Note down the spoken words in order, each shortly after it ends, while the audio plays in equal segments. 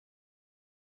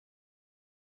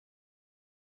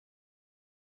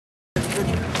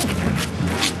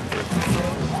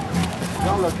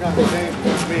kind of thing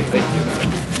for me. Thank you.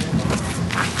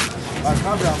 I'm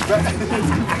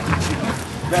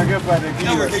back up by the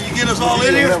Can you get us all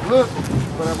in here? Look,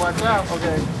 but I watch out.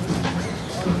 Okay.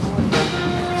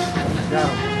 Got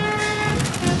him.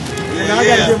 Yeah, I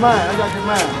gotta get mine. I gotta get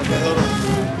mine. Okay, hold on.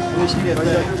 Let me see that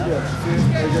thing.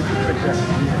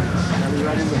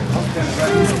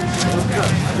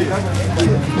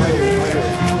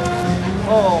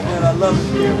 Oh man, I love this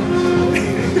camera.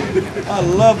 I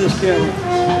love this camera.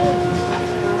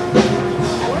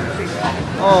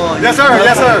 Oh, yes sir,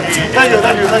 yes sir. Thank you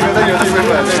very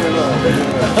much.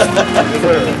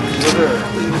 Yes sir.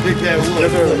 Big Bad Wolf.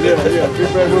 Yes sir. Yeah. Big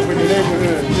Bad Wolf in the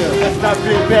neighborhood. Yeah. Stop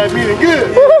Big Bad meaning good.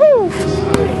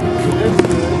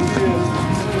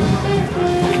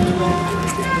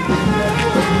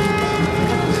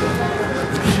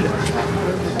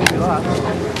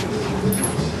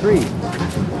 Three.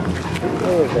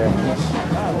 Over there.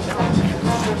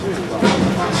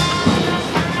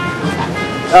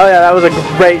 Oh yeah, that was a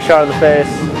great shot of the face.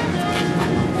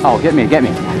 Oh, get me. Come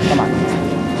on.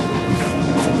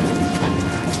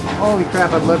 Holy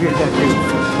crap, I love your tattoo.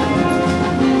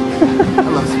 I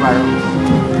love Spiral.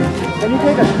 Can you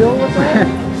take a pill with that?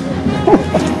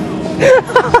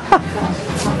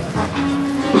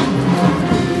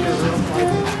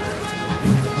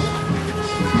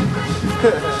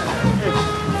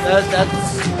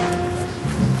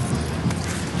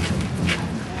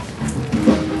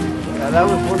 That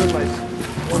was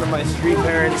one of my street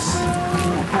parents.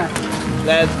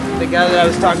 That the guy that I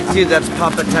was talking to, that's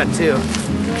Papa Tattoo.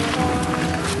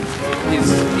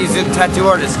 He's a tattoo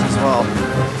artist as well.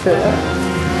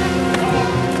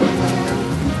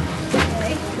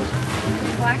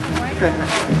 Black and white.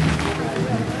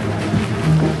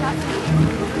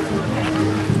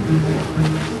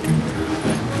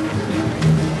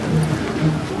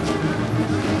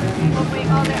 Oh wait,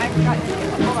 oh there, I forgot.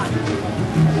 Hold on.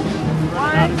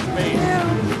 1, 2.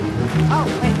 Oh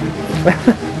wait.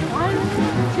 1,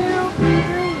 2, 3.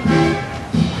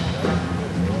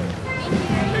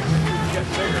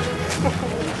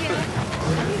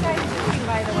 What are you guys doing,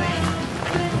 by the way?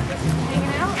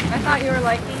 Hanging out? I thought you were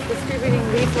like distributing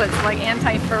leaflets, like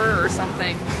anti-fur or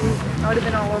something. I would have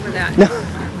been all over that.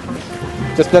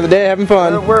 Just another day having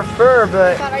fun. We're fur,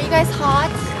 but God, are you guys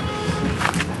hot?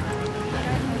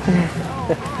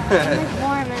 It's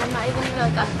warm and I'm not even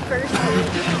like a fursuit.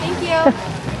 Thank you.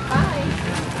 Bye.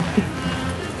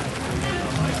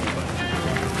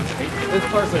 This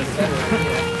person is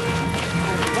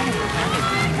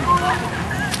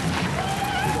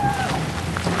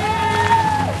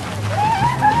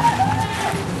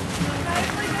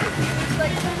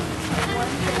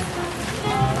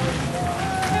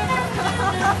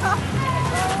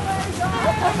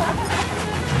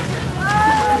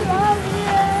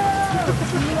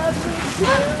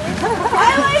I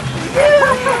like you!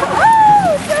 Oh,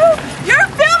 so you're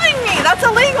filming me! That's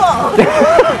illegal! I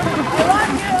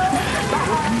love you!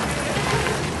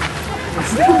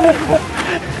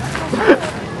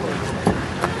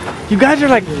 You guys are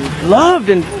like loved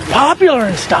and popular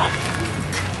and stuff.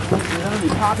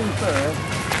 Popping fur.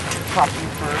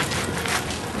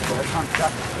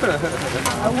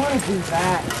 I want to do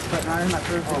that, but not in my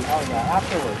first one. Oh yeah,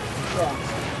 afterwards. Yeah.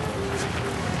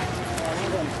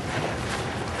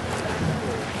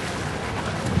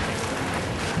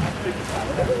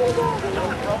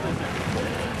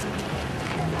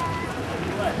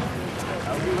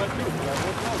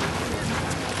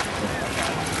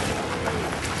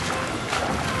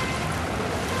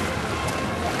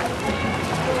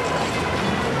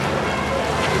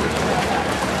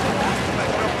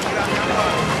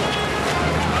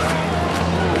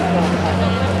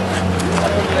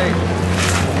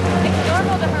 It's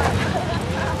normal to her.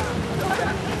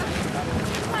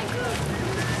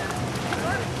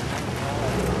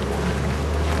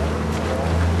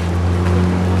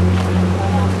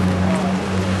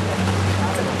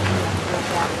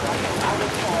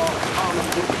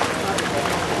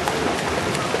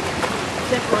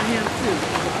 Check on him too.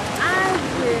 I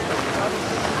will.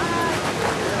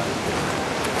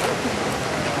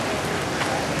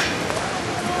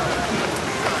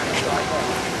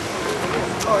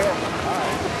 Oh yeah.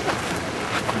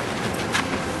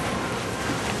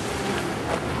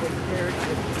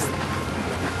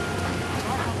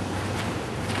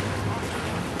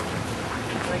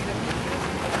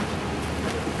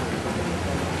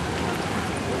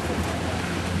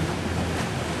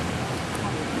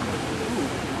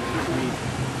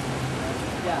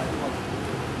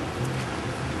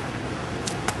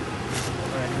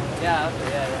 yeah, okay,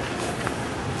 yeah.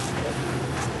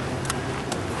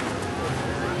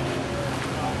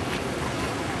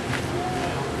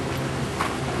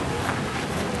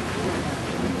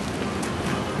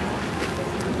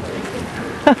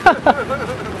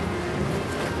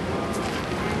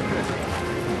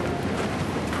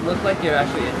 Looks like you're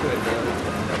actually into it, Dale.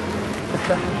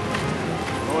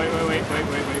 Oh, wait.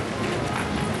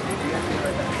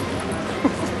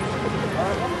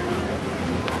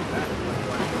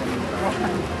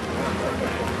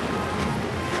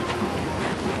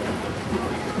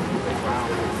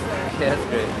 Yeah, that's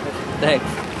great. Thanks.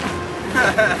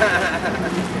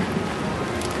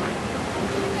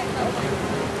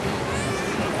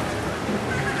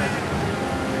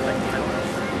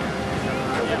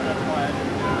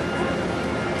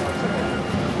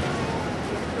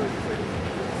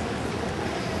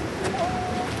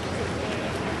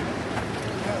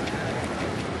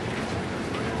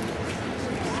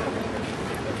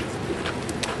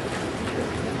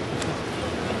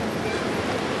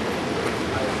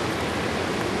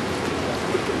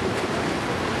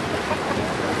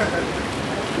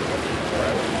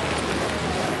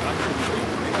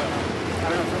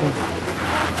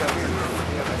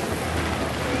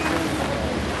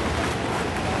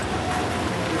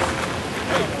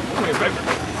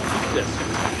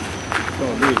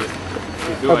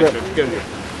 Okay.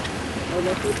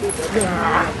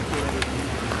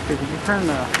 Could you turn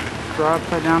the straw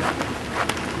upside down?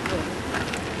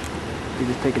 You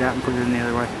just take it out and put it in the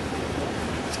other way.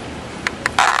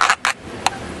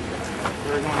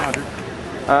 Where are we going now, dude?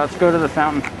 Let's go to the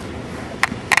fountain.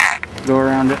 Go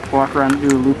around it, walk around, do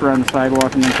a loop around the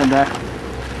sidewalk, and then come back.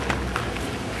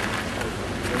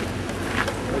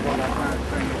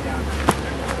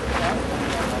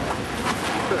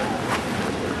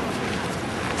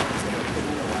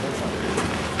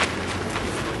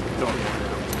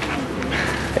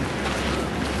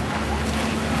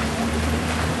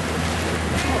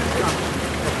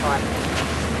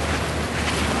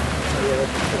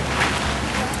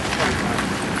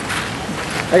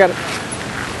 I got it.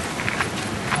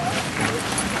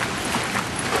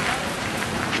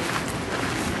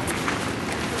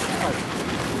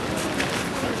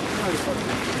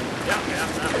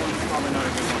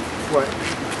 What?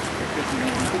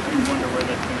 You wonder where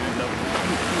that's going to end up.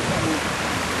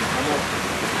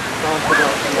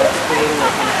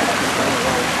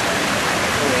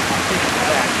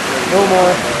 No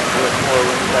more.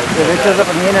 If it shows up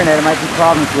on the internet, it might be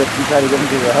problems with you try to get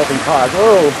into a helping cause.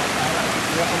 Oh!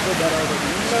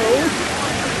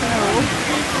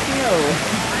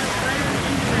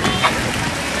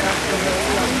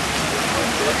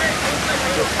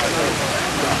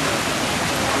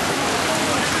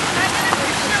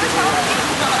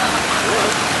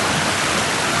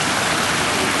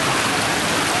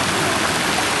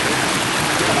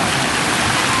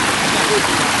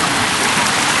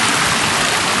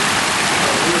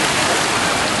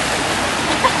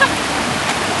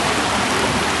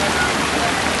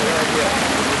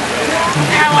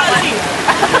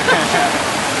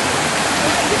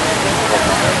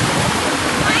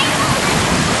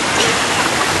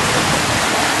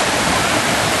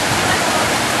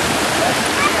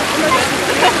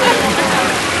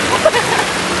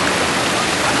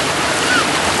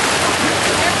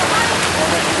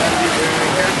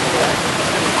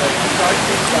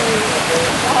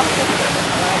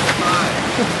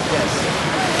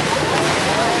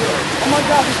 Oh my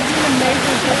god, this is an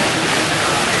amazing thing.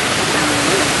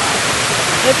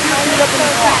 Let's just end up in the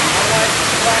back.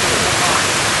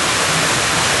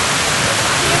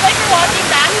 Feels like you're walking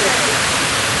backwards.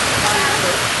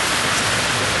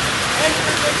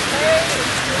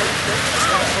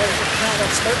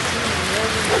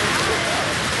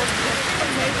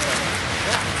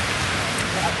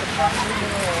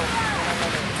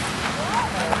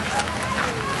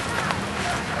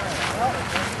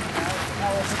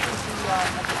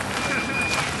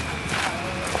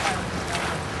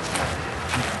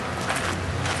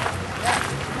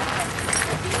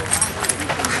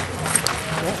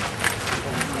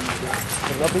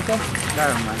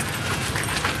 Never mind.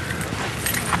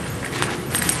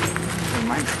 Never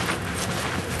mind.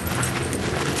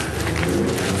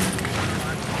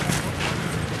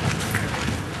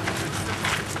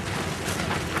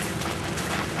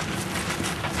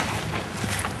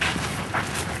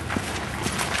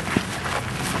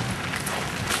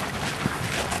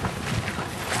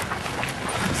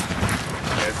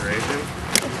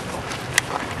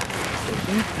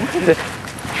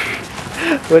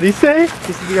 What'd he say?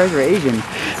 He said you guys are Asian.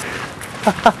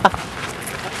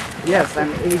 Yes,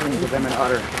 I'm Asian because I'm an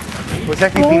otter. Well,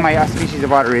 technically my species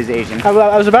of otter is Asian. I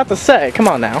was about to say, come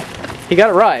on now. He got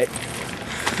it right.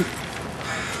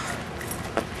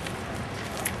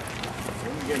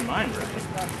 I'm getting mine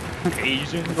right.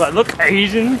 Asian? Do I look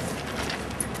Asian?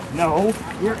 No.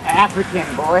 You're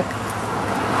African, boy.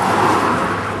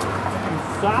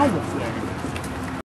 sound effect.